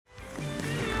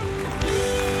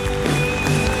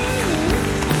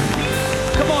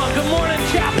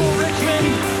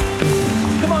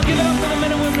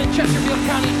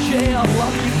Dale.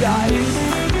 Love you guys.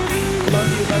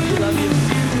 Love you.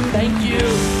 Thank you.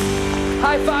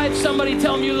 High five somebody,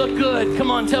 tell them you look good. Come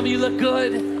on, tell me you look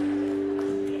good.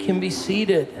 You can be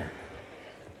seated.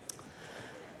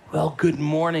 Well, good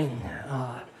morning.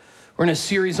 We're in a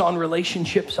series on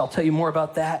relationships. I'll tell you more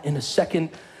about that in a second,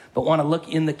 but want to look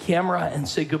in the camera and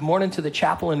say good morning to the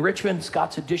chapel in Richmond,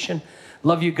 Scott's Edition.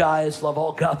 Love you guys. Love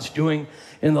all God's doing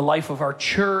in the life of our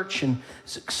church. And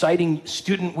it's an exciting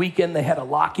student weekend. They had a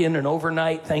lock-in and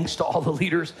overnight, thanks to all the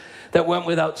leaders that went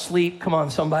without sleep. Come on,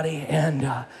 somebody. And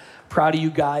proud of you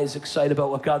guys, excited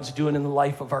about what God's doing in the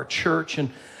life of our church.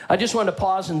 And I just wanted to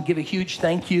pause and give a huge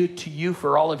thank you to you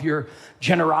for all of your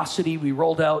generosity. We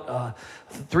rolled out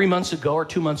 3 months ago or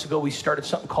 2 months ago, we started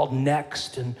something called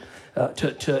Next, and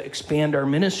to expand our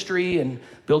ministry and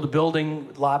build a building,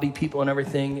 lobby people and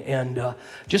everything. And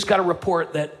just got a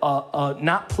report that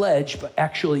not pledged, but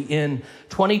actually in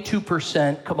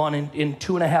 22%, come on, in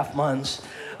 2.5 months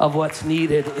of what's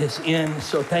needed is in.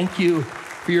 So thank you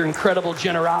for your incredible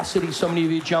generosity. So many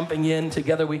of you jumping in.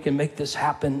 Together we can make this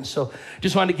happen. So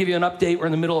just wanted to give you an update. We're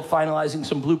in the middle of finalizing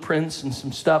some blueprints and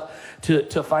some stuff to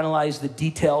finalize the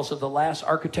details of the last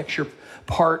architecture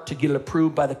part to get it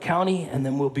approved by the county, and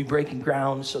then we'll be breaking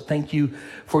ground. So thank you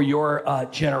for your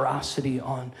generosity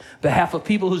on behalf of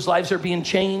people whose lives are being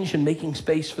changed and making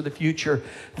space for the future.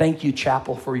 Thank you,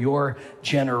 Chapel, for your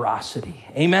generosity.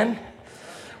 Amen.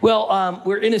 Well,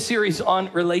 we're in a series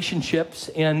on relationships,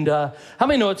 and how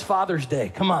many know it's Father's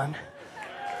Day? Come on.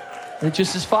 It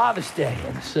just is Father's Day.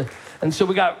 And so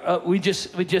we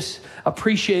just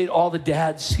appreciate all the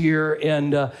dads here.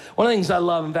 And one of the things I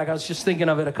love, in fact, I was just thinking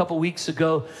of it a couple weeks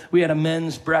ago, we had a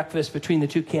men's breakfast between the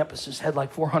two campuses, had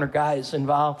like 400 guys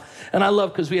involved. And I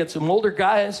love because we had some older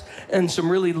guys and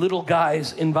some really little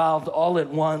guys involved all at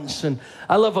once. And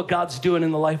I love what God's doing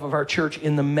in the life of our church,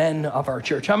 in the men of our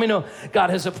church. How many know God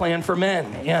has a plan for men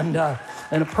and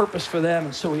a purpose for them?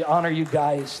 And so we honor you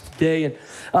guys today. And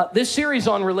this series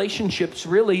on relationships,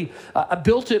 really, I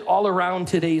built it all around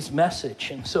today's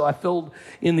message. And so I filled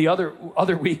in the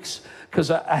other weeks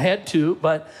because I had to,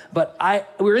 but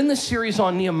we were in this series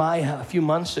on Nehemiah a few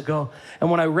months ago, and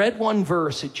when I read one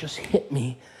verse, it just hit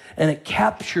me and it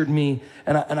captured me,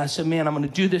 and I said, man, I'm going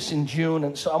to do this in June.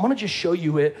 And so I want to just show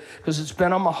you it because it's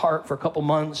been on my heart for a couple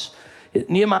months.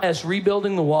 Nehemiah is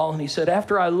rebuilding the wall, and he said,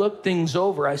 after I looked things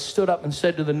over, I stood up and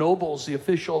said to the nobles, the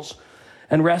officials,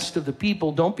 and rest of the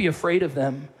people, don't be afraid of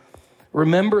them.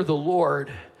 Remember the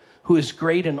Lord, who is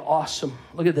great and awesome.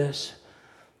 Look at this.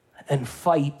 And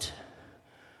fight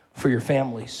for your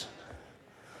families.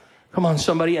 Come on,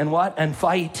 somebody. And what? And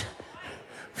fight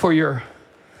for your...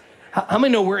 How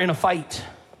many know we're in a fight?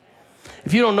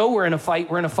 If you don't know we're in a fight,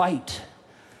 we're in a fight.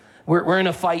 We're in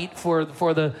a fight for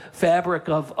the fabric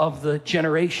of the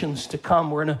generations to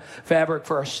come. We're in a fabric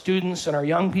for our students and our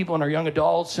young people and our young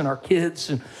adults and our kids.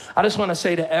 And I just want to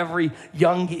say to every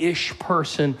young-ish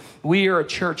person, we are a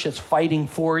church that's fighting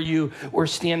for you. We're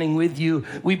standing with you.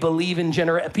 We believe in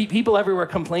people everywhere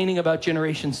complaining about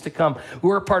generations to come.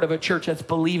 We're a part of a church that's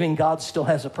believing God still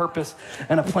has a purpose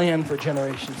and a plan for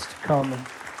generations to come. And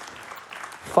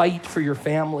fight for your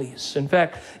families. In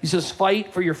fact, he says,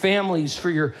 fight for your families, for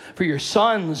your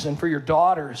sons and for your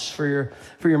daughters, for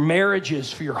your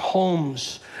marriages, for your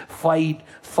homes. Fight.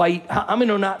 I'm going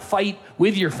to not fight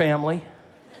with your family.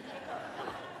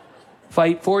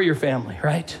 Fight for your family,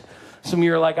 right? Some of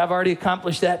you are like, I've already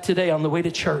accomplished that today on the way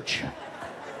to church.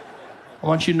 I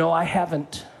want you to know I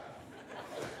haven't.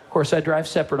 Of course, I drive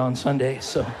separate on Sunday,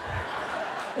 so...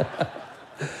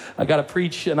 I got to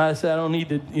preach, and I said, I don't need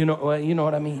to, you know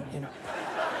what I mean,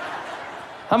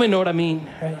 How many know what I mean,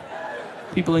 right?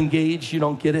 People engaged, you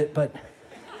don't get it, but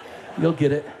you'll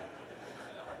get it.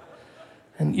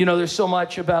 And, there's so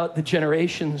much about the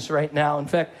generations right now. In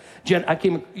fact,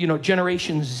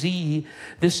 Generation Z,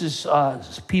 this is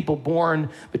people born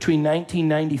between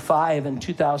 1995 and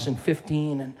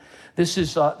 2015, and this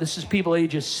is people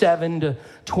ages 7 to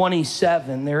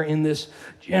 27. They're in this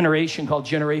generation called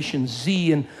Generation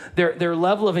Z, and their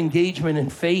level of engagement in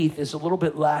faith is a little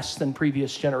bit less than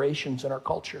previous generations in our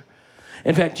culture.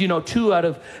 In fact, 2 out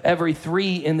of every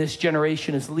 3 in this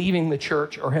generation is leaving the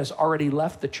church or has already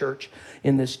left the church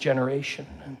in this generation.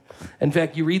 And in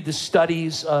fact, you read the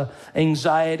studies,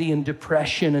 anxiety and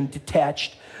depression and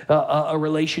detached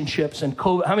relationships, and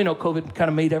COVID. How many know COVID kind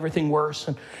of made everything worse?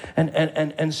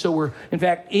 And so we're, in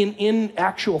fact, in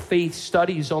actual faith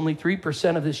studies, only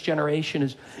 3% of this generation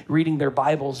is reading their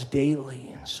Bibles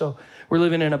daily. And so we're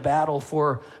living in a battle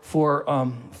for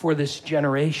this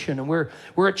generation, and we're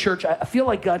a church. I feel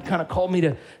like God kind of called me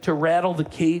to rattle the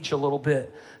cage a little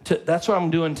bit. That's what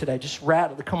I'm doing today. Just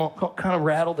rattle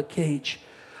the cage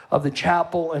of the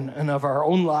chapel and of our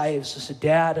own lives as a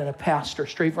dad and a pastor,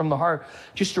 straight from the heart,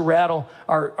 just to rattle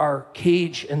our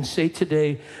cage and say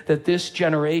today that this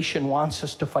generation wants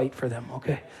us to fight for them,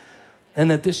 okay?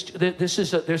 And that this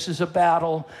is a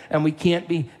battle, and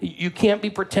you can't be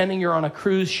pretending you're on a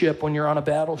cruise ship when you're on a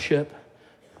battleship.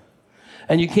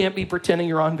 And you can't be pretending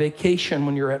you're on vacation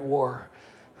when you're at war.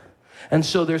 And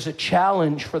so there's a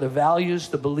challenge for the values,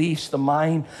 the beliefs, the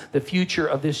mind, the future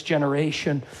of this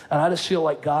generation. And I just feel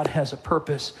like God has a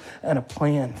purpose and a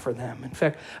plan for them. In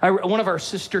fact, one of our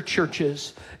sister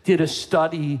churches did a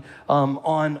study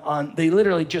they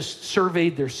literally just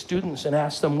surveyed their students and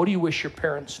asked them, what do you wish your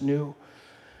parents knew?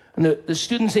 And the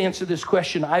students answered this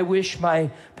question: I wish my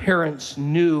parents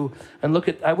knew,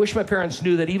 I wish my parents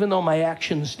knew that even though my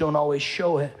actions don't always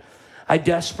show it, I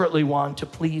desperately want to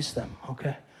please them,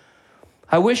 okay?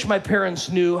 I wish my parents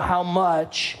knew how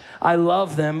much I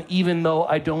love them, even though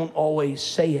I don't always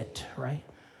say it, right?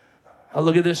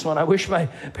 Look at this one. I wish my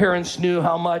parents knew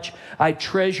how much I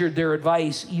treasured their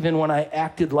advice, even when I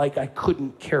acted like I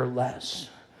couldn't care less.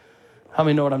 How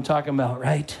many know what I'm talking about,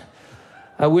 right?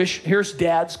 Here's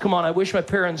dads, come on, I wish my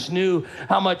parents knew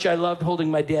how much I loved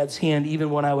holding my dad's hand, even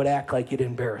when I would act like it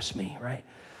embarrassed me, right?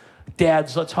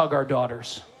 Dads, let's hug our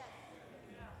daughters.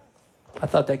 I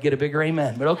thought that'd get a bigger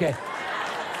amen, but okay.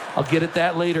 I'll get at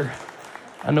that later.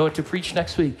 I know what to preach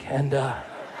next week. And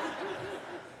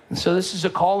so this is a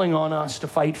calling on us to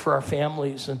fight for our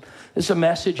families. And this is a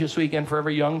message this weekend for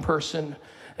every young person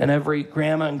and every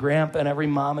grandma and grandpa and every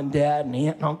mom and dad and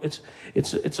aunt and uncle.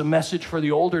 It's a message for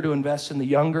the older to invest in the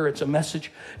younger. It's a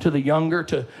message to the younger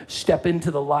to step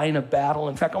into the line of battle.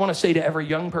 In fact, I want to say to every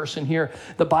young person here,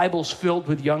 the Bible's filled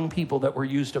with young people that were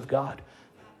used of God.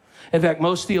 In fact,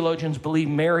 most theologians believe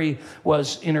Mary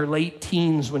was in her late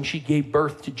teens when she gave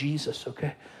birth to Jesus,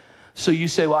 okay? So you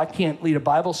say, well, I can't lead a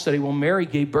Bible study. Well, Mary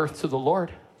gave birth to the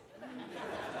Lord.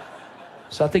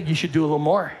 So I think you should do a little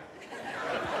more.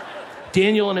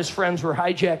 Daniel and his friends were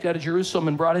hijacked out of Jerusalem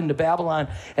and brought into Babylon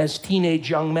as teenage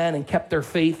young men and kept their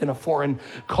faith in a foreign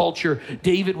culture.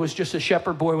 David was just a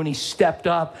shepherd boy when he stepped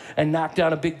up and knocked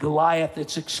down a big Goliath.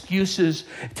 It's excuses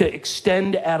to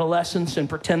extend adolescence and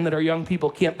pretend that our young people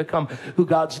can't become who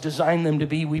God's designed them to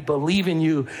be. We believe in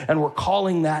you, and we're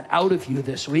calling that out of you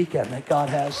this weekend, that God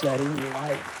has that in your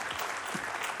life.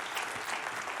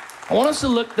 I want us to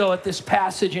look, though, at this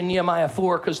passage in Nehemiah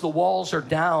 4 because the walls are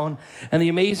down. And the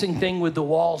amazing thing with the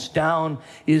walls down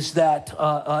is that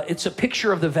it's a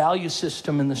picture of the value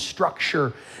system and the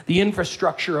structure, the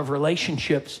infrastructure of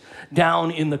relationships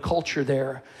down in the culture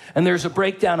there. And there's a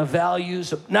breakdown of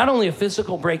values, not only a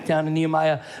physical breakdown in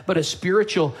Nehemiah, but a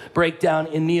spiritual breakdown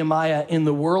in Nehemiah in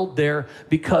the world there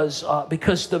because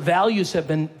the values have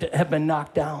been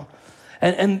knocked down.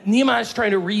 And Nehemiah is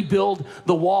trying to rebuild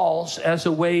the walls as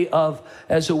a way of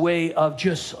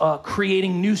just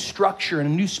creating new structure and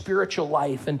a new spiritual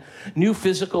life and new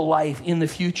physical life in the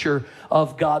future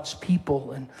of God's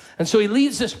people. And so he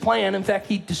leads this plan. In fact,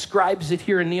 he describes it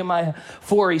here in Nehemiah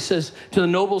 4. He says to the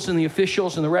nobles and the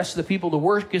officials and the rest of the people, the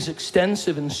work is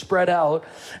extensive and spread out,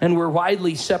 and we're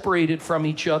widely separated from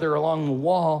each other along the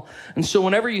wall. And so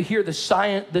whenever you hear the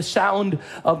sound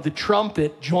of the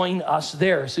trumpet, join us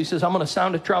there. So he says, I'm going to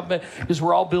sound a trumpet because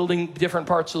we're all building different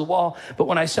parts of the wall. But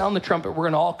when I sound the trumpet, we're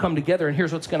going to all come together. And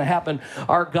here's what's going to happen.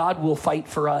 Our God will fight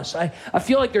for us. I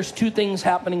feel like there's two things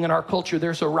happening in our culture.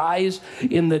 There's a rise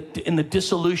in the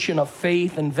dissolution of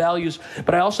faith and values.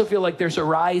 But I also feel like there's a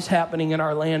rise happening in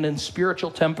our land in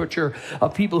spiritual temperature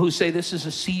of people who say this is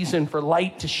a season for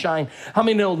light to shine. How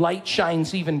many know light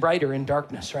shines even brighter in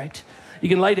darkness, right? You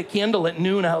can light a candle at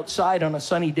noon outside on a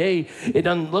sunny day. It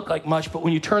doesn't look like much, but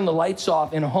when you turn the lights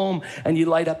off in a home and you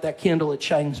light up that candle, it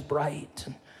shines bright.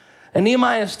 And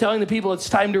Nehemiah is telling the people it's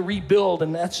time to rebuild,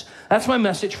 and that's my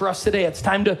message for us today. It's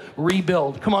time to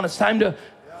rebuild. Come on, it's time to...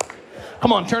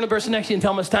 Come on, turn to the person next to you and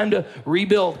tell them it's time to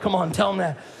rebuild. Come on, tell them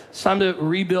that. It's time to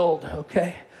rebuild,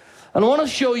 okay? And I want to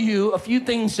show you a few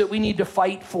things that we need to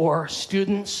fight for,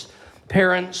 students,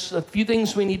 parents, a few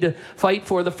things we need to fight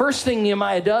for. The first thing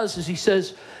Nehemiah does is he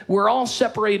says, we're all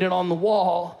separated on the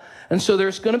wall, and so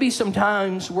there's going to be some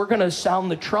times we're going to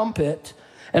sound the trumpet,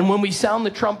 and when we sound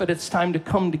the trumpet, it's time to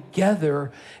come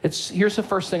together. Here's the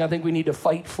first thing I think we need to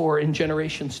fight for in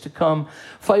generations to come.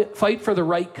 Fight for the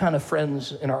right kind of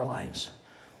friends in our lives.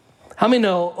 How many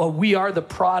know we are the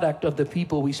product of the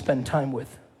people we spend time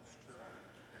with?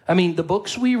 I mean, the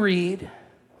books we read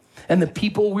and the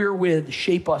people we're with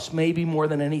shape us maybe more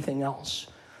than anything else.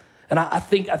 And I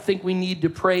think we need to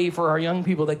pray for our young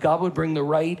people that God would bring the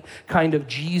right kind of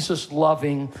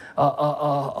Jesus-loving,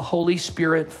 Holy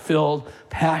Spirit-filled,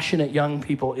 passionate young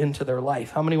people into their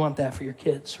life. How many want that for your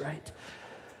kids, right?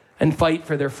 and fight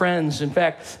for their friends. In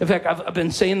fact, I've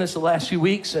been saying this the last few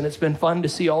weeks, and it's been fun to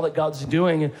see all that God's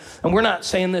doing. And we're not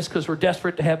saying this because we're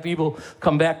desperate to have people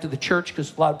come back to the church,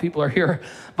 because a lot of people are here.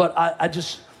 But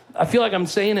I feel like I'm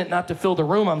saying it not to fill the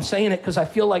room. I'm saying it because I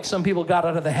feel like some people got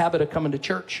out of the habit of coming to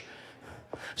church.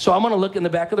 So I'm going to look in the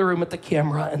back of the room at the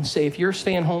camera and say, if you're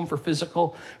staying home for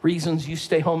physical reasons, you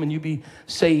stay home and you be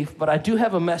safe. But I do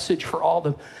have a message for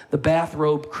all the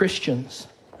bathrobe Christians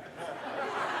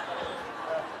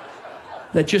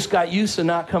that just got used to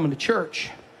not coming to church.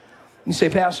 You say,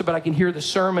 Pastor, but I can hear the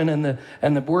sermon and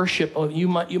the worship. Oh, you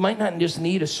might not just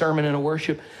need a sermon and a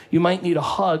worship. You might need a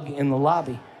hug in the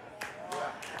lobby.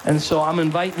 And so I'm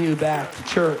inviting you back to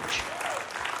church.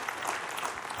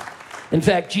 In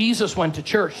fact, Jesus went to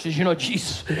church. Did you know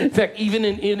Jesus? In fact, even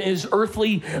in his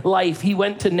earthly life, he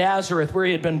went to Nazareth where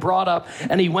he had been brought up,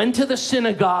 and he went to the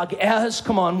synagogue as,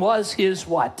 was his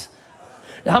what?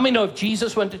 How many know if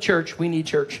Jesus went to church, we need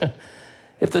church?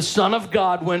 If the Son of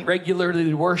God went regularly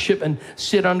to worship and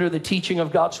sit under the teaching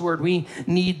of God's word, we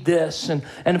need this. And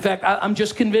in fact, I'm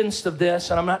just convinced of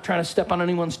this, and I'm not trying to step on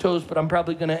anyone's toes, but I'm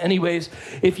probably going to anyways.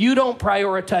 If you don't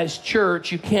prioritize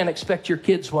church, you can't expect your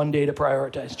kids one day to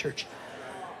prioritize church.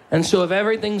 And so if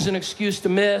everything's an excuse to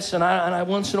miss, and I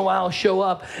once in a while show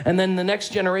up, and then the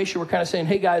next generation, we're kind of saying,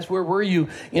 hey guys, where were you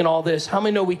in all this? How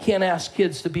many know we can't ask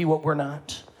kids to be what we're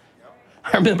not?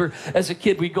 I remember as a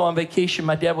kid, we'd go on vacation.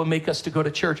 My dad would make us to go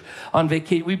to church on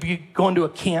vacation. We'd be going to a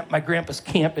camp, my grandpa's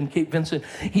camp in Cape Vincent.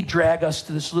 He'd drag us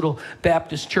to this little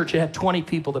Baptist church. It had 20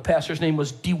 people. The pastor's name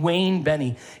was Dwayne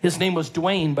Benny. His name was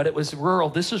Dwayne, but it was rural.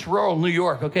 This is rural New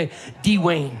York, okay?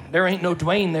 Dwayne. There ain't no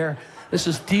Dwayne there. This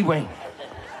is Dwayne.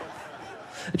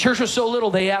 The church was so little,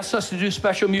 they asked us to do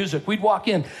special music. We'd walk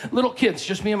in, little kids,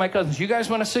 just me and my cousins. You guys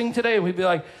want to sing today? And we'd be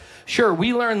like, sure.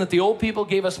 We learned that the old people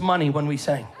gave us money when we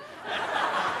sang.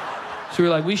 So we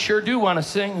were like, we sure do want to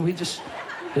sing. And we just,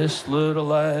 this little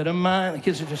light of mine. The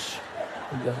kids are just,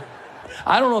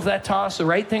 I don't know if that taught us the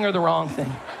right thing or the wrong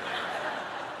thing.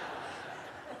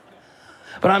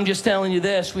 But I'm just telling you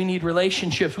this, we need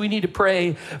relationships. We need to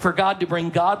pray for God to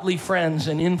bring godly friends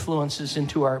and influences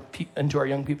into our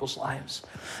young people's lives.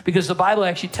 Because the Bible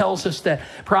actually tells us that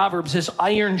Proverbs says,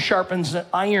 iron sharpens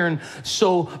iron,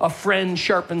 so a friend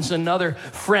sharpens another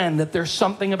friend. That there's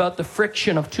something about the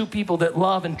friction of two people that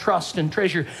love and trust and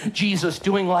treasure Jesus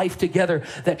doing life together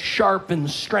that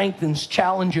sharpens, strengthens,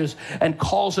 challenges, and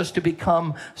calls us to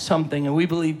become something. And we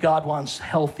believe God wants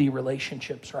healthy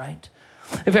relationships, right?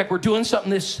 In fact, we're doing something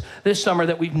this summer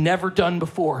that we've never done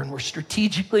before, and we're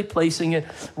strategically placing it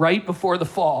right before the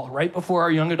fall, right before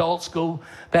our young adults go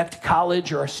back to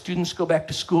college or our students go back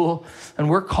to school, and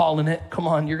we're calling it, come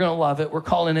on, you're going to love it, we're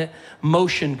calling it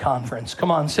Motion Conference.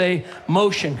 Come on, say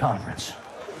Motion Conference.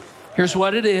 Here's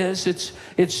what it is.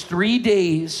 It's 3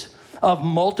 days of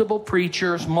multiple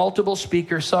preachers, multiple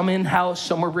speakers, some in-house,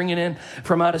 some we're bringing in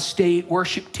from out of state,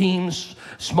 worship teams,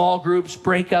 small groups,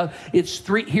 breakout.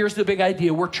 Here's the big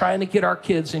idea. We're trying to get our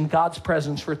kids in God's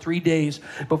presence for 3 days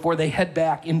before they head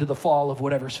back into the fall of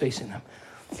whatever's facing them.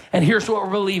 And here's what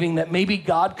we're believing, that maybe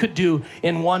God could do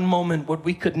in one moment what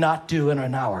we could not do in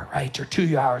an hour, right? Or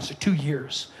 2 hours or 2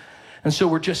 years. And so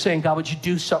we're just saying, God, would you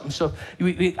do something? So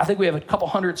I think we have a couple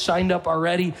hundred signed up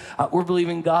already. We're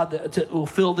believing God that will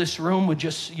fill this room with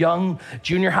just young,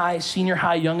 junior high, senior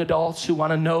high, young adults who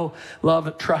want to know,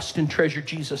 love, trust, and treasure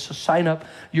Jesus. So sign up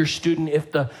your student.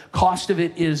 If the cost of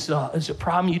it is a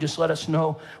problem, you just let us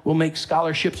know. We'll make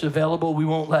scholarships available. We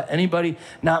won't let anybody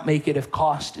not make it if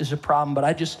cost is a problem. But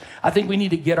I think we need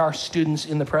to get our students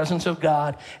in the presence of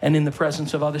God and in the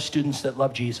presence of other students that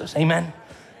love Jesus. Amen?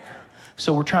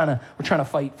 So we're trying to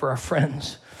fight for our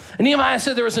friends. And Nehemiah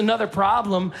said there was another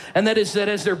problem, and that is that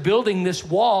as they're building this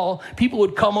wall, people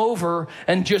would come over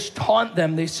and just taunt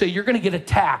them. They say, you're going to get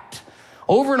attacked.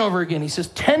 Over and over again. He says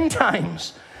 10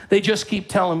 times. They just keep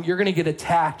telling him, you're going to get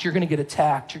attacked. You're going to get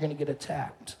attacked. You're going to get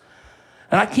attacked.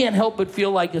 And I can't help but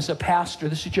feel like as a pastor,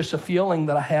 this is just a feeling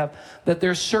that I have, that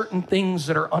there's certain things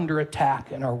that are under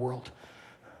attack in our world.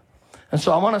 And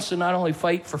so I want us to not only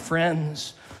fight for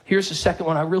friends. Here's the second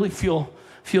one. I really feel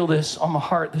this on my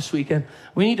heart this weekend.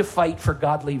 We need to fight for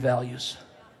godly values.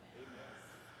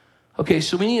 Okay,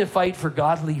 so we need to fight for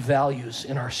godly values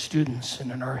in our students and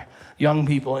in our young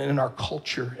people and in our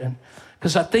culture. And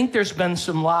because I think there's been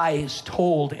some lies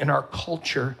told in our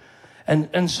culture,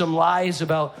 and some lies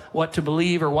about what to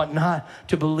believe or what not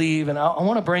to believe. And I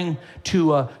want to bring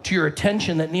to your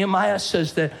attention that Nehemiah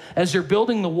says that as they're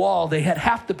building the wall, they had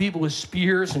half the people with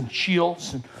spears and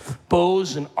shields and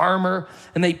bows and armor,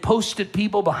 and they posted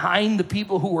people behind the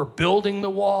people who were building the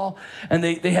wall. And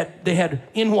they had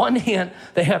in one hand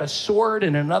they had a sword,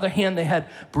 and in another hand they had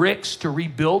bricks to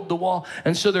rebuild the wall.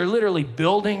 And so they're literally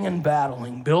building and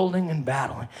battling, building and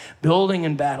battling, building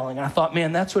and battling. And I thought,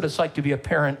 man, that's what it's like to be a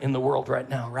parent in the world right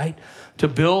now, right? To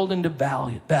build and to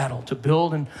battle, to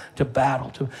build and to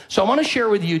battle. So I want to share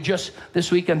with you just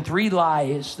this weekend 3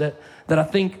 lies that I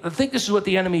think this is what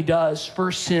the enemy does.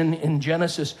 First sin in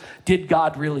Genesis, did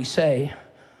God really say?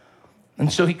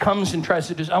 And so he comes and tries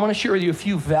to I want to share with you a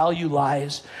few value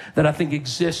lies that I think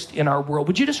exist in our world.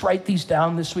 Would you just write these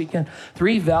down this weekend?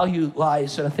 3 value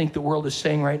lies that I think the world is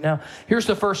saying right now. Here's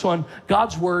the first one.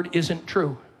 God's word isn't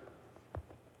true.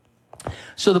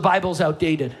 So the Bible's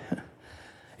outdated.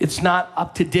 It's not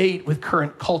up to date with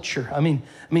current culture. I mean,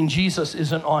 Jesus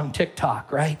isn't on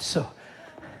TikTok, right? So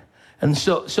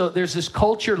there's this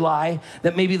culture lie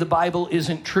that maybe the Bible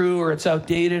isn't true, or it's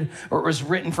outdated, or it was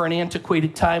written for an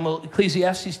antiquated time. Well,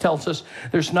 Ecclesiastes tells us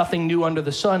there's nothing new under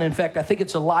the sun. In fact, I think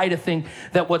it's a lie to think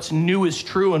that what's new is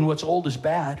true and what's old is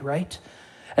bad, right?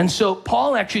 And so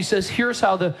Paul actually says, here's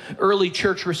how the early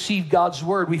church received God's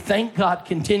word. We thank God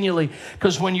continually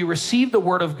because when you received the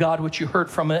word of God, which you heard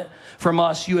from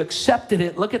us, you accepted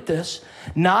it, look at this,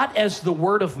 not as the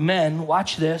word of men,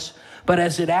 watch this, but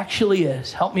as it actually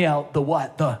is. Help me out. The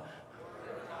what? The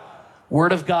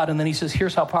word of God. And then he says,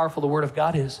 here's how powerful the word of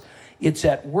God is. It's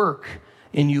at work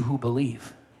in you who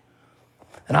believe.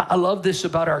 And I love this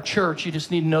about our church. You just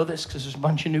need to know this because there's a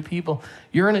bunch of new people.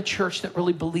 You're in a church that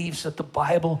really believes that the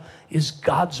Bible is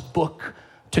God's book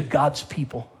to God's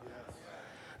people.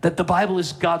 That the Bible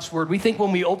is God's word. We think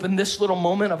when we open this little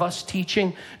moment of us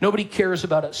teaching, nobody cares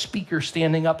about a speaker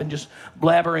standing up and just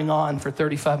blabbering on for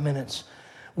 35 minutes.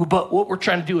 But what we're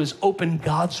trying to do is open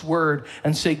God's word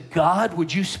and say, God,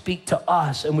 would you speak to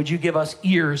us? And would you give us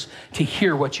ears to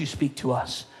hear what you speak to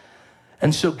us?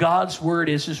 And so God's word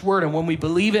is his word. And when we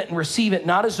believe it and receive it,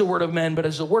 not as the word of men, but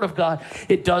as the word of God,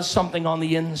 it does something on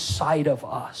the inside of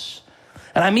us.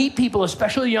 And I meet people,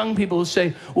 especially young people, who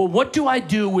say, well, what do I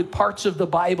do with parts of the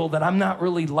Bible that I'm not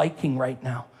really liking right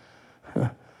now?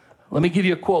 Let me give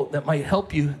you a quote that might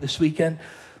help you this weekend.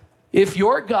 If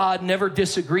your God never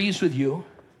disagrees with you,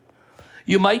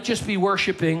 you might just be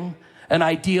worshiping an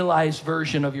idealized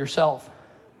version of yourself.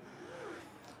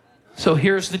 So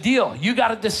here's the deal. You got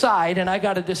to decide, and I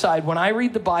got to decide when I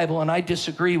read the Bible and I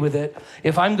disagree with it,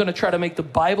 if I'm going to try to make the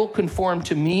Bible conform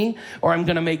to me or I'm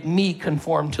going to make me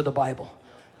conform to the Bible.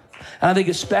 And I think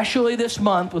especially this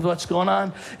month with what's going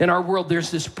on in our world,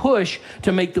 there's this push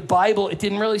to make the Bible, it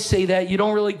didn't really say that. You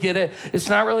don't really get it. It's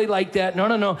not really like that.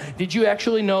 No. Did you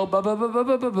actually know? Blah, blah, blah, blah,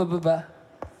 blah, blah, blah, blah.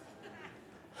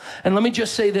 And let me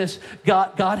just say this,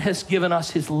 God has given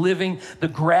us his living, the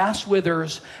grass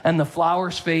withers and the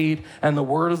flowers fade and the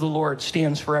word of the Lord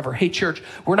stands forever. Hey church,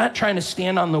 we're not trying to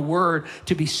stand on the word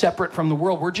to be separate from the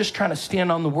world. We're just trying to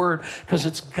stand on the word because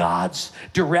it's God's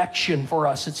direction for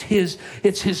us. It's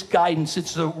his guidance.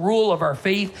 It's the rule of our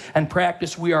faith and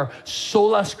practice. We are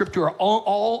sola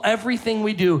scriptura. Everything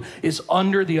we do is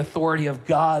under the authority of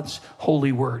God's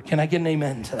holy word. Can I get an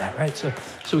amen to that, right? So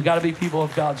we got to be people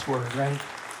of God's word, right?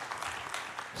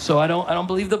 So I don't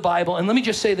believe the Bible. And let me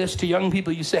just say this to young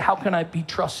people. You say, how can I be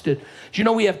trusted? Do you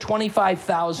know we have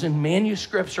 25,000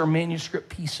 manuscripts or manuscript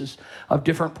pieces of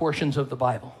different portions of the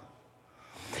Bible?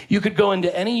 You could go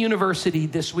into any university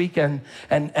this weekend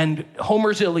and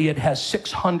Homer's Iliad has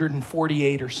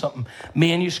 648 or something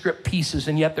manuscript pieces,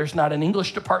 and yet there's not an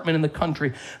English department in the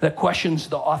country that questions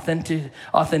the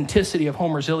authenticity of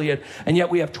Homer's Iliad. And yet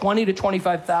we have 20 to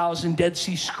 25,000 Dead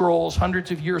Sea Scrolls,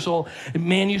 hundreds of years old,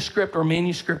 manuscript or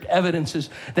manuscript evidences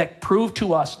that prove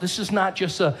to us this is not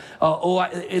just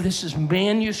this is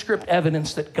manuscript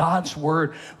evidence that God's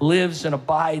word lives and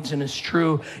abides and is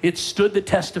true. It stood the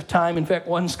test of time. In fact,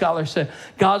 one scholar said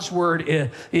God's word,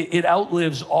 it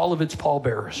outlives all of its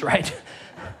pallbearers, right?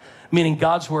 Meaning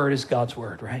God's word is God's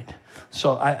word, right?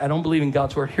 So I don't believe in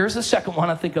God's word. Here's the second one,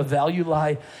 I think, a value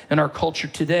lie in our culture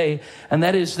today, and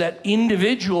that is that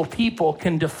individual people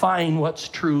can define what's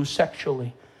true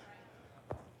sexually.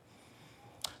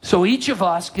 So each of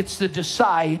us gets to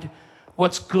decide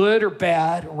what's good or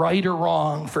bad, right or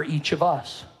wrong for each of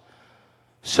us.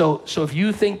 So if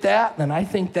you think that, then I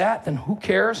think that, then who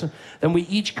cares? And then we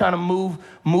each kind of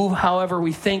move however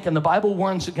we think. And the Bible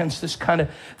warns against this kind of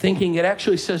thinking. It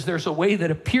actually says there's a way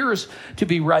that appears to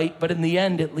be right, but in the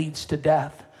end it leads to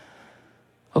death.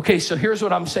 Okay, so here's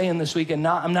what I'm saying this week, and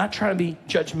I'm not trying to be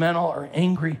judgmental or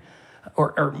angry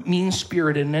or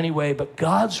mean-spirited in any way, but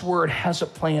God's word has a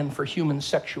plan for human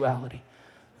sexuality.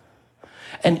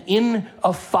 And in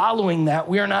following that,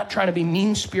 we are not trying to be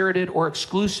mean-spirited or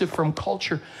exclusive from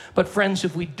culture. But friends,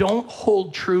 if we don't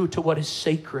hold true to what is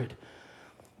sacred,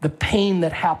 the pain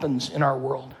that happens in our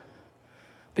world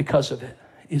because of it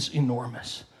is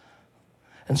enormous.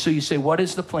 And so you say, what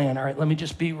is the plan? All right, let me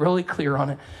just be really clear on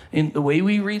it. In the way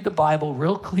we read the Bible,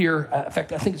 real clear, in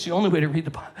fact, I think it's the only way to read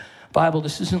the Bible,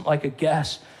 this isn't like a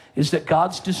guess, is that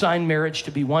God's designed marriage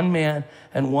to be one man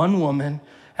and one woman,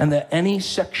 and that any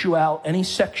sexual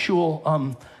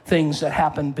things that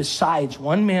happen besides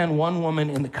one man, one woman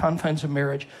in the confines of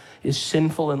marriage is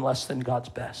sinful and less than God's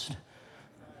best.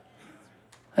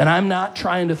 And I'm not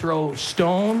trying to throw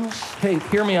stones. Hey,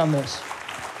 hear me on this.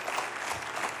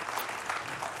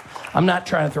 I'm not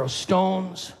trying to throw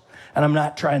stones, and I'm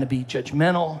not trying to be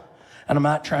judgmental, and I'm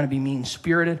not trying to be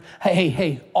mean-spirited.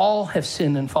 Hey, all have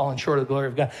sinned and fallen short of the glory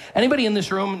of God. Anybody in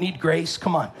this room need grace?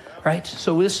 Come on, right?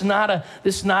 So this is not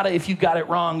a if you got it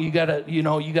wrong,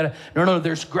 no,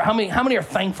 there's, how many are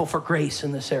thankful for grace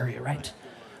in this area, right?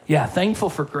 Yeah, thankful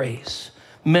for grace.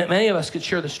 Many of us could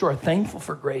share the story, thankful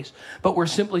for grace. But we're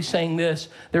simply saying this,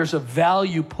 there's a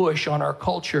value push on our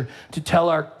culture to tell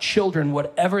our children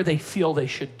whatever they feel they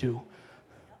should do.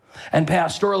 And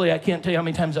pastorally, I can't tell you how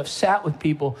many times I've sat with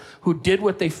people who did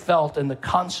what they felt, and the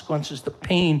consequences, the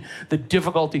pain, the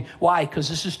difficulty. Why? Because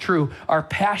this is true. Our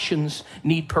passions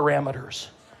need parameters.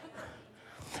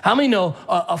 How many know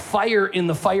a fire in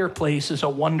the fireplace is a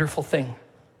wonderful thing?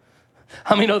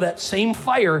 How many know that same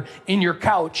fire in your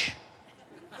couch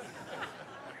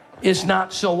is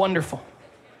not so wonderful?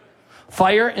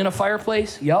 Fire in a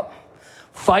fireplace? Yep.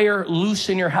 Fire loose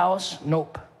in your house?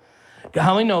 Nope.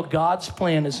 How many know God's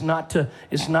plan is not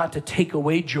to take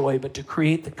away joy, but to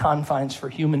create the confines for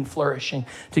human flourishing,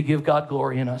 to give God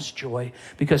glory and us joy?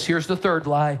 Because here's the third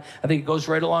lie. I think it goes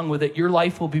right along with it. Your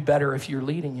life will be better if you're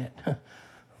leading it.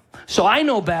 So I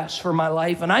know best for my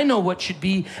life, and I know what should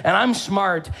be, and I'm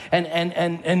smart,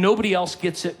 and nobody else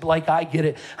gets it like I get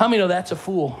it. How many know that's a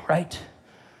fool, right?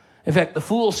 In fact, the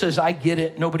fool says, I get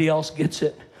it, nobody else gets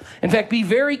it. In fact, be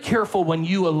very careful when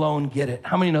you alone get it.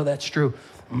 How many know that's true?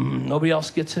 Nobody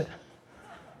else gets it.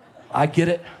 I get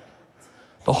it.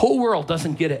 The whole world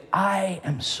doesn't get it. I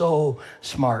am so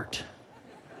smart.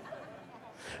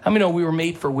 How many know we were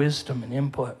made for wisdom and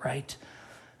input, right?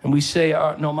 And we say,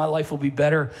 no, my life will be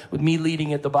better with me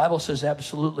leading it. The Bible says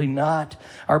absolutely not.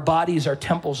 Our bodies are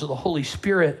temples of the Holy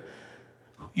Spirit.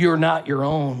 You're not your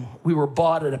own. We were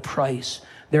bought at a price.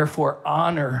 Therefore,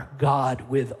 honor God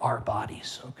with our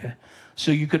bodies, okay?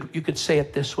 So you could say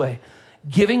it this way.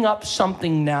 Giving up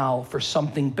something now for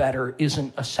something better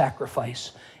isn't a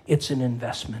sacrifice. It's an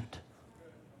investment.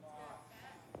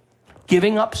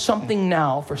 Giving up something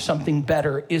now for something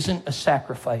better isn't a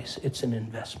sacrifice. It's an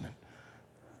investment.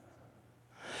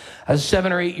 I was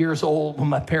 7 or 8 years old when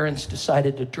my parents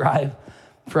decided to drive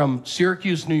from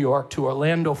Syracuse, New York to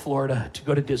Orlando, Florida to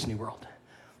go to Disney World.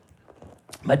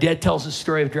 My dad tells the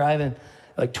story of driving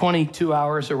like 22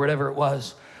 hours or whatever it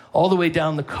was, all the way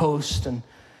down the coast. And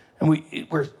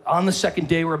we're on the second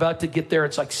day. We're about to get there.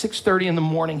 It's like 6:30 in the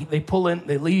morning. They pull in,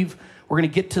 they leave. We're going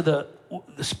to get to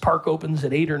this park opens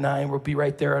at 8 or 9. We'll be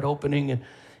right there at opening. And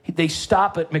they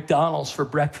stop at McDonald's for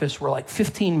breakfast. We're like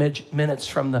 15 minutes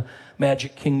from the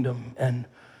Magic Kingdom. And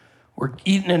we're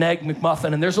eating an Egg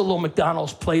McMuffin. And there's a little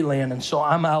McDonald's playland. And so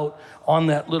I'm out on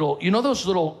that little, those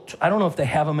little, I don't know if they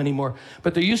have them anymore,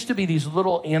 but there used to be these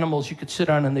little animals you could sit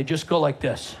on and they just go like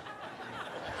this.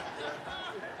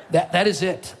 That is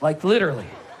it, like literally.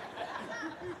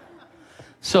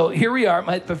 So here we are.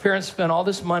 My parents spent all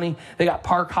this money. They got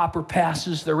park hopper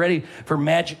passes. They're ready for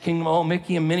Magic Kingdom. Oh,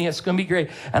 Mickey and Minnie, it's going to be great.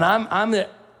 And I'm the...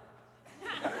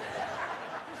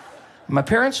 My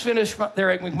parents finished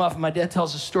their Egg McMuffin. My dad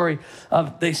tells a story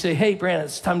of, they say, hey, Brandon,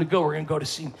 it's time to go. We're going to go to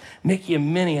see Mickey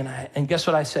and Minnie. And guess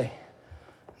what I say?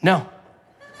 No.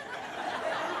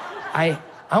 I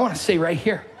want to stay right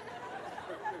here.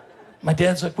 My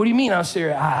dad's like, what do you mean? I was there.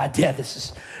 Dad, this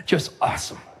is just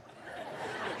awesome.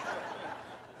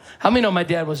 How many know my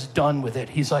dad was done with it?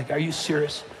 He's like, are you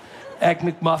serious? Egg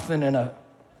McMuffin and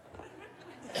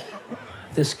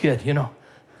this kid,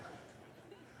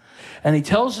 And he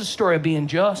tells the story of being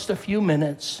just a few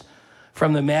minutes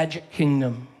from the Magic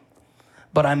Kingdom,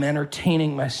 but I'm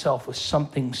entertaining myself with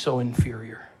something so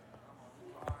inferior.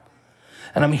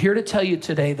 And I'm here to tell you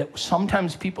today that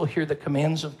sometimes people hear the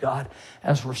commands of God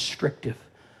as restrictive.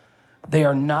 They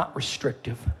are not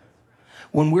restrictive.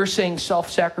 When we're saying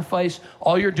self-sacrifice,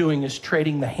 all you're doing is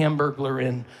trading the Hamburglar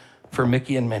in for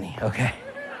Mickey and Minnie, okay?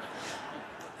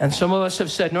 And some of us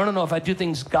have said, no, if I do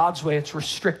things God's way, it's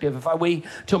restrictive. If I wait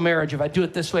till marriage, if I do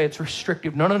it this way, it's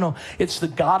restrictive. No. It's the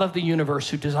God of the universe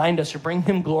who designed us to bring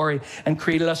him glory and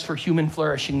created us for human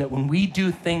flourishing, that when we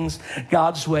do things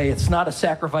God's way, it's not a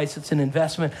sacrifice, it's an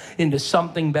investment into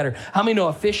something better. How many know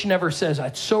a fish never says,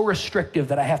 it's so restrictive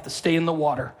that I have to stay in the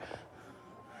water?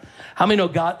 How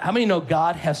many know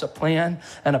God has a plan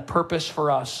and a purpose for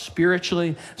us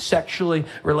spiritually, sexually,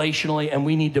 relationally, and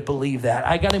we need to believe that?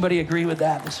 I got anybody agree with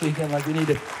that this weekend? Like, we need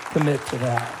to commit to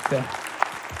that, okay?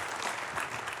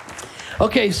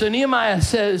 Okay, so Nehemiah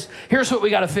says, here's what we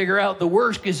got to figure out. The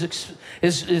work is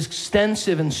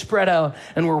extensive and spread out,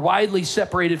 and we're widely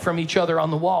separated from each other on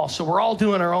the wall. So we're all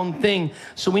doing our own thing.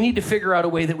 So we need to figure out a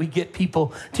way that we get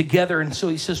people together. And so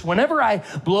he says, whenever I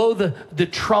blow the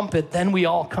trumpet, then we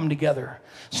all come together.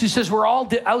 So he says, we're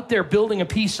all out there building a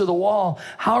piece of the wall.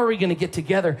 How are we going to get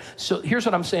together? So here's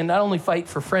what I'm saying. Not only fight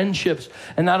for friendships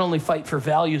and not only fight for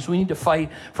values, we need to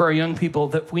fight for our young people.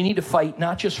 That we need to fight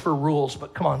not just for rules,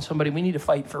 but come on, somebody, we need to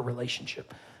fight for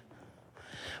relationship.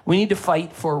 We need to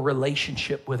fight for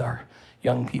relationship with our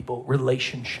young people.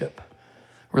 Relationship.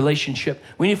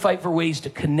 We need to fight for ways to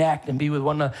connect and be with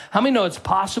one another. How many know it's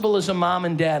possible as a mom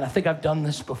and dad, I think I've done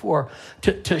this before,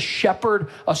 to shepherd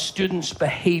a student's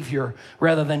behavior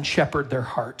rather than shepherd their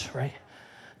heart, right?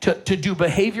 To do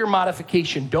behavior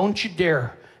modification. Don't you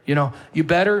dare. You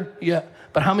better, yeah.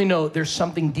 But how many know there's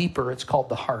something deeper? It's called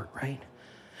the heart, right?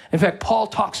 In fact, Paul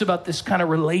talks about this kind of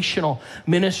relational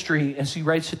ministry as he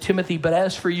writes to Timothy. But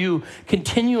as for you,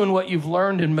 continue in what you've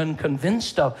learned and been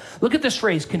convinced of. Look at this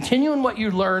phrase, continue in what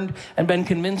you learned and been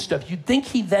convinced of. You'd think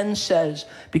he then says,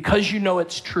 because you know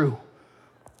it's true.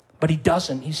 But he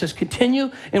doesn't. He says,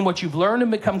 continue in what you've learned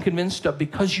and become convinced of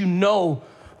because you know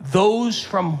those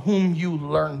from whom you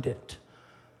learned it.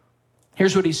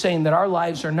 Here's what he's saying, that our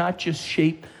lives are not just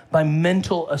shaped by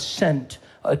mental assent,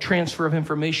 a transfer of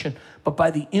information, but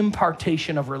by the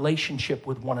impartation of relationship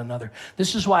with one another.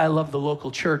 This is why I love the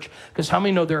local church, because how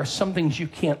many know there are some things you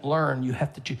can't learn, you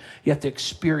have to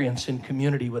experience in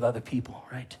community with other people,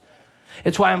 right?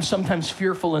 It's why I'm sometimes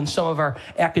fearful in some of our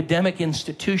academic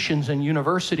institutions and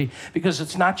university, because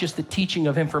it's not just the teaching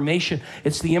of information,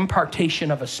 it's the impartation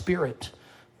of a spirit,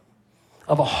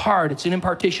 of a heart. It's an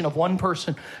impartation of one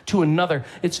person to another.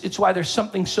 It's why there's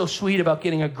something so sweet about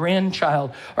getting a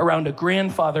grandchild around a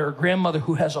grandfather or grandmother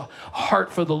who has a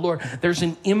heart for the Lord.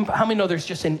 How many know there's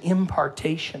just an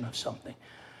impartation of something?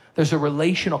 There's a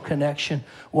relational connection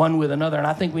one with another. And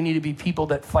I think we need to be people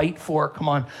that fight for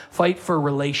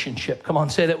relationship. Come on,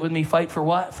 say that with me. Fight for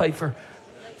what? Fight for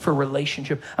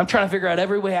relationship. I'm trying to figure out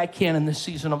every way I can in this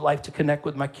season of life to connect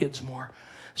with my kids more.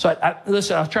 So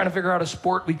listen, I was trying to figure out a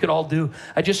sport we could all do.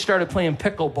 I just started playing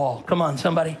pickleball. Come on,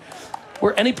 somebody.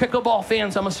 Any pickleball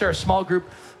fans? I'm going to start a small group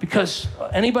because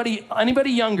anybody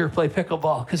younger play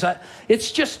pickleball? Because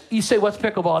it's just, you say, what's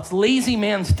pickleball? It's lazy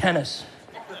man's tennis.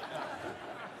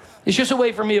 It's just a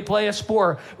way for me to play a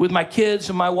sport with my kids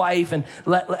and my wife and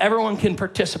let everyone can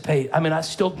participate. I mean, I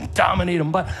still dominate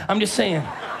them, but I'm just saying.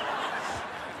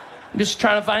 I'm just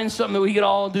trying to find something that we could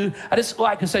all do.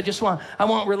 Because I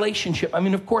want relationship. I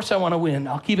mean, of course I want to win.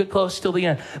 I'll keep it close till the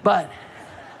end. But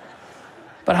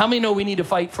how many know we need to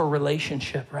fight for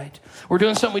relationship, right? We're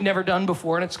doing something we've never done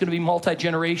before, and it's going to be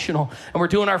multi-generational. And we're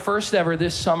doing our first ever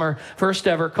this summer,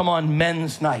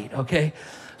 men's night, okay?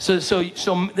 So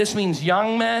this means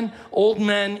young men, old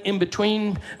men, in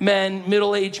between men,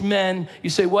 middle-aged men. You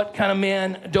say, what kind of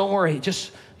man? Don't worry,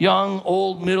 just young,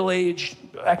 old, middle-aged,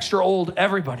 extra old,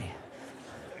 everybody.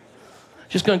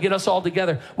 Just going to get us all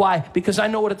together. Why? Because I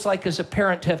know what it's like as a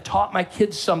parent to have taught my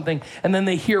kids something, and then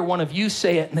they hear one of you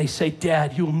say it, and they say,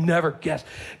 Dad, you'll never guess.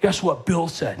 Guess what Bill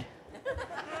said?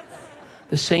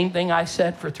 The same thing I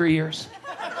said for 3 years.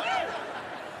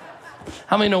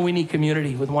 How many know we need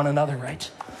community with one another, right?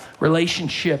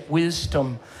 Relationship,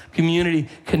 wisdom, community,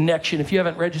 connection. If you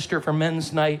haven't registered for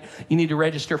men's night, you need to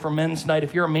register for men's night.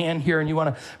 If you're a man here and you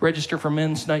want to register for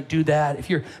men's night, do that.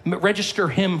 Register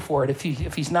him for it. If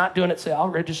he's not doing it, say, I'll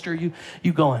register you.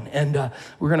 You going. And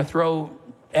we're going to throw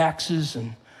axes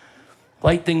and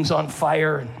light things on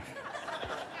fire. And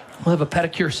we'll have a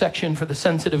pedicure section for the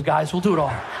sensitive guys. We'll do it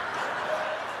all.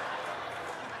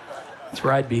 That's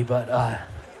where I'd be, but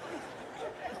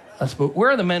where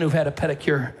are the men who've had a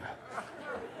pedicure?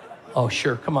 Oh,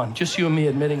 sure. Come on. Just you and me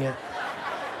admitting it.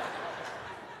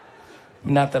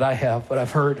 Not that I have, but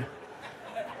I've heard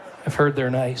they're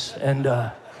nice. And,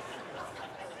 all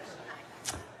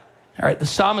right, the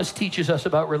psalmist teaches us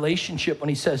about relationship when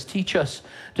he says, teach us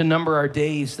to number our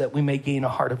days that we may gain a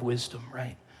heart of wisdom,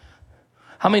 right?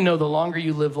 How many know the longer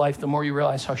you live life, the more you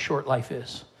realize how short life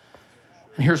is?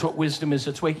 And here's what wisdom is.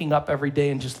 It's waking up every day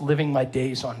and just living my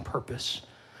days on purpose.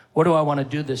 What do I want to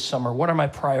do this summer? What are my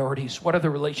priorities? What are the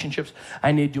relationships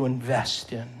I need to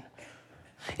invest in?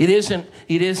 It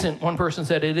isn't, one person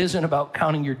said, it isn't about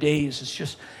counting your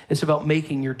days. It's about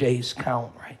making your days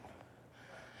count, right?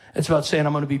 It's about saying,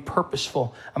 I'm going to be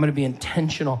purposeful. I'm going to be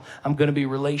intentional. I'm going to be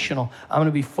relational. I'm going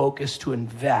to be focused to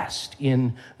invest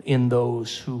in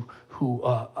those who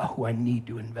I need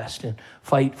to invest in.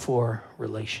 Fight for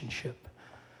relationship.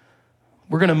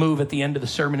 We're going to move at the end of the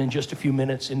sermon in just a few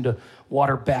minutes into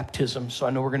water baptism. So I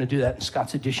know we're going to do that in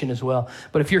Scott's edition as well.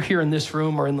 But if you're here in this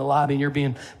room or in the lobby and you're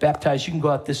being baptized, you can go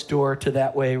out this door to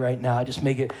that way right now. I just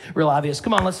make it real obvious.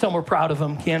 Come on, let's tell them we're proud of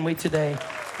them. Can we today?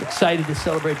 Excited to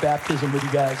celebrate baptism with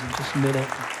you guys in just a minute.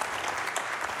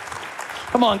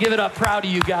 Come on, give it up. Proud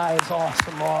of you guys.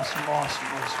 Awesome, awesome, awesome,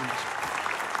 awesome,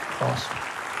 awesome.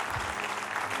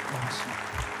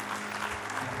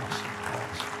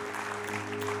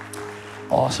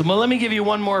 Awesome. Well, let me give you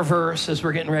one more verse as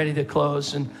we're getting ready to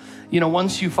close. And,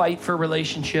 once you fight for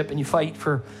relationship and you fight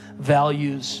for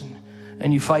values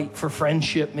and you fight for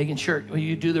friendship, making sure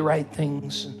you do the right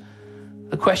things.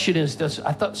 The question is,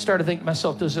 started thinking to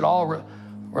myself, does it all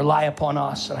rely upon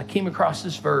us? And I came across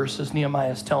this verse as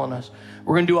Nehemiah is telling us.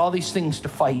 We're going to do all these things to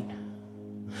fight.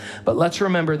 But let's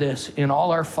remember this. In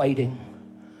all our fighting,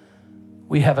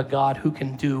 we have a God who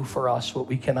can do for us what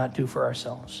we cannot do for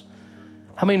ourselves.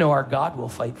 How many know our God will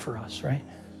fight for us, right?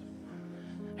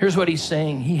 Here's what he's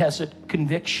saying. He has a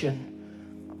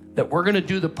conviction that we're going to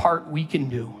do the part we can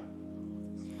do.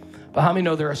 But how many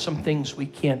know there are some things we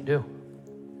can't do?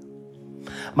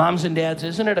 Moms and dads,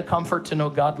 isn't it a comfort to know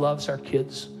God loves our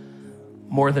kids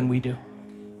more than we do?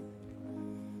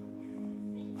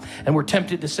 And we're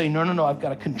tempted to say, no, I've got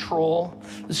to control.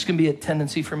 This is going to be a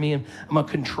tendency for me. And I'm going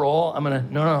to control. I'm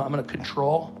going to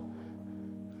control.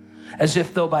 As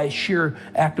if though by sheer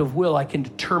act of will, I can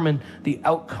determine the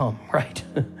outcome, right?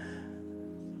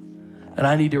 And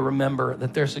I need to remember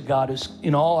that there's a God who's,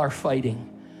 in all our fighting,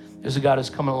 there's a God who's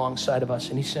coming alongside of us.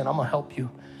 And he's saying, I'm going to help you.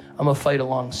 I'm going to fight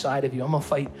alongside of you. I'm going to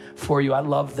fight for you. I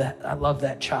love that. I love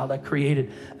that child. I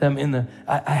created them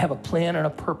I have a plan and a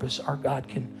purpose. Our God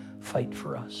can fight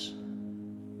for us.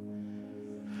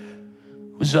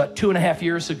 It was 2.5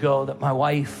 years ago that my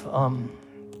wife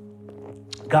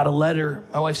got a letter.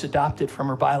 My wife's adopted from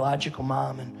her biological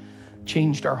mom and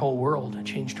changed our whole world. It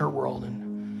changed her world.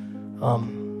 And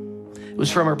it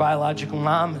was from her biological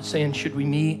mom saying, should we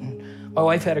meet? And my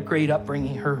wife had a great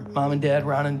upbringing. Her mom and dad,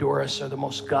 Ron and Doris, are the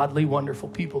most godly, wonderful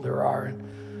people there are.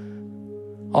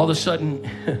 And all of a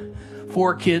sudden,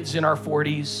 4 kids in our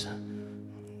 40s,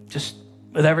 just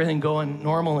with everything going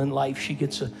normal in life, she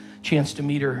gets a chance to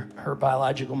meet her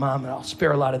biological mom. And I'll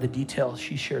spare a lot of the details.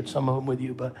 She shared some of them with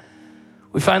you, but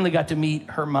we finally got to meet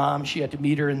her mom. She had to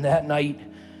meet her, and that night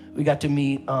we got to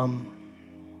meet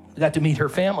her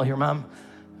family. Her mom.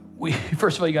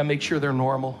 First of all, you got to make sure they're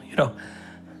normal.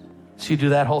 So you do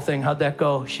that whole thing. How'd that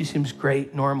go? She seems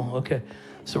great, normal. Okay,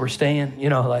 so we're staying.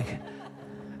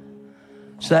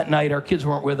 So that night our kids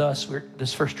weren't with us.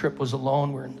 This first trip was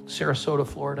alone. We're in Sarasota,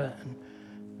 Florida, and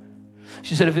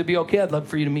she said, if it'd be okay, I'd love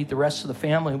for you to meet the rest of the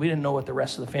family. We didn't know what the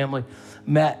rest of the family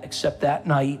met, except that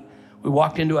night. We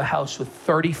walked into a house with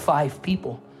 35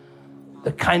 people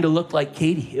that kind of looked like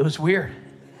Katie. It was weird.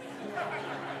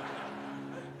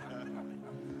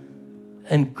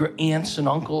 And aunts and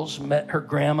uncles met her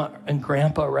grandma and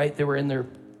grandpa, right? They were in their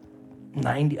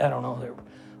 90s, I don't know, they were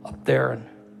up there. And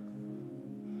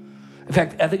in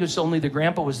fact, I think it was only the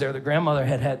grandpa was there. The grandmother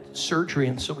had surgery,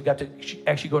 and so we got to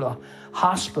actually go to the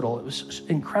hospital. It was an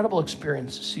incredible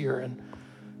experience to see her. And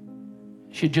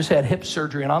she had just had hip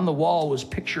surgery, and on the wall was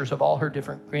pictures of all her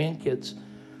different grandkids.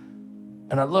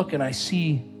 And I look and I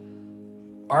see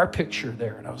our picture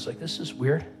there, and I was like, this is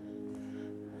weird.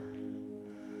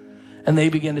 And they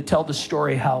began to tell the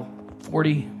story how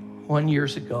 41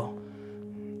 years ago,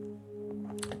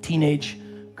 a teenage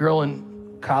girl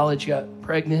in college got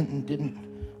pregnant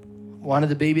and wanted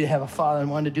the baby to have a father and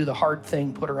wanted to do the hard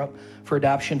thing, put her up for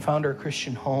adoption, found her a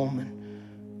Christian home.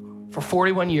 And for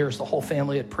 41 years, the whole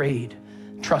family had prayed,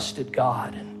 trusted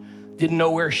God, and didn't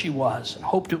know where she was and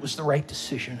hoped it was the right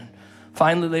decision. And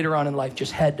finally, later on in life,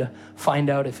 just had to find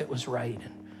out if it was right.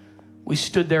 And we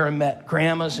stood there and met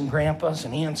grandmas and grandpas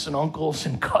and aunts and uncles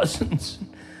and cousins,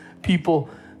 and people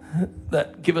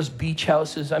that give us beach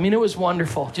houses. I mean, it was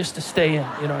wonderful just to stay in,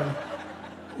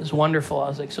 It was wonderful. I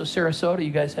was like, so Sarasota,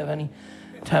 you guys have any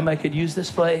time I could use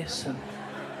this place? And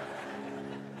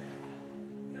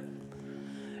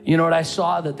you know what? I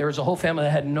saw that there was a whole family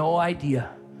that had no idea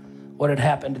what had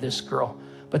happened to this girl,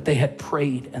 but they had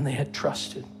prayed and they had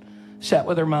trusted. Sat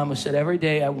with her mom who said, every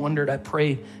day I wondered, I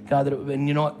prayed, God, that it would be, and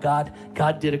you know what, God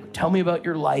did it. Tell me about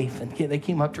your life. And they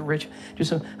came up to Rich. Just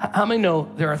said, how many know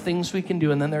there are things we can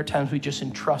do, and then there are times we just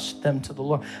entrust them to the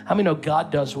Lord? How many know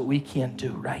God does what we can't do,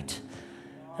 right?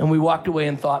 And we walked away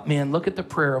and thought, man, look at the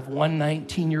prayer of one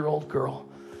 19-year-old girl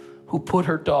who put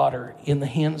her daughter in the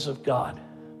hands of God.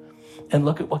 And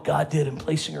look at what God did in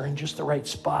placing her in just the right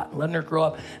spot and letting her grow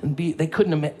up and be,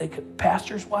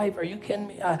 pastor's wife, are you kidding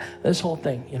me? This whole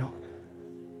thing, you know.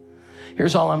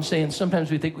 Here's all I'm saying.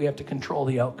 Sometimes we think we have to control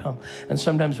the outcome. And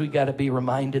sometimes we got to be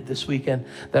reminded this weekend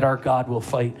that our God will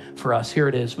fight for us. Here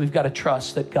it is. We've got to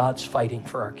trust that God's fighting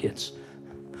for our kids.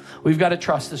 We've got to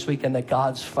trust this weekend that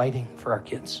God's fighting for our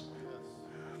kids.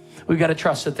 We've got to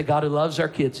trust that the God who loves our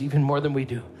kids even more than we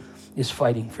do is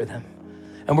fighting for them.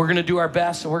 And we're going to do our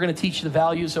best, and we're going to teach the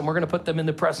values, and we're going to put them in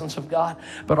the presence of God.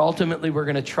 But ultimately, we're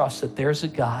going to trust that there's a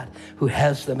God who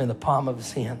has them in the palm of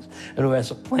his hands and who has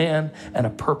a plan and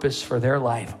a purpose for their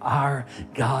life. Our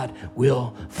God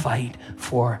will fight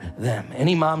for them.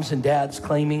 Any moms and dads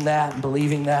claiming that and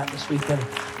believing that this weekend,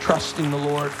 trusting the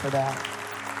Lord for that?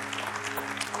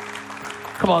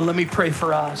 Come on, let me pray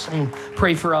for us.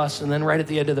 Pray for us, and then right at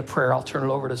the end of the prayer, I'll turn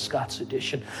it over to Scott's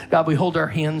edition. God, we hold our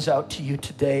hands out to you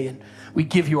today, and we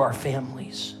give you our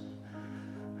families.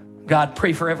 God,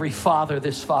 pray for every father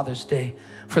this Father's Day,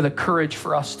 for the courage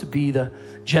for us to be the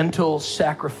gentle,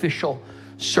 sacrificial,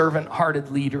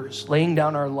 servant-hearted leaders, laying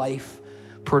down our life,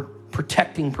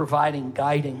 protecting, providing,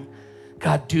 guiding.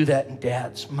 God, do that in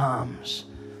dads, moms,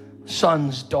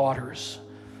 sons, daughters.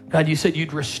 God, you said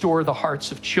you'd restore the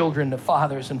hearts of children to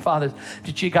fathers, and fathers,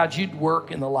 God, you'd work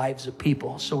in the lives of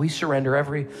people. So we surrender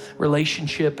every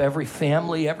relationship, every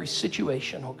family, every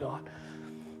situation, oh God.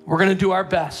 We're going to do our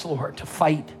best, Lord, to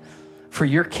fight for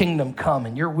your kingdom come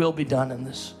and your will be done in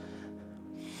this.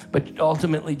 But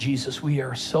ultimately, Jesus, we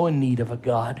are so in need of a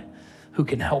God who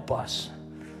can help us,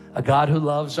 a God who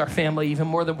loves our family even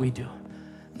more than we do.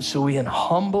 And so we, in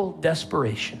humble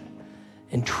desperation,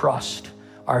 entrust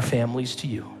our families to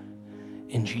you.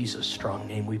 In Jesus' strong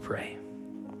name we pray.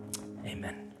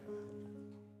 Amen.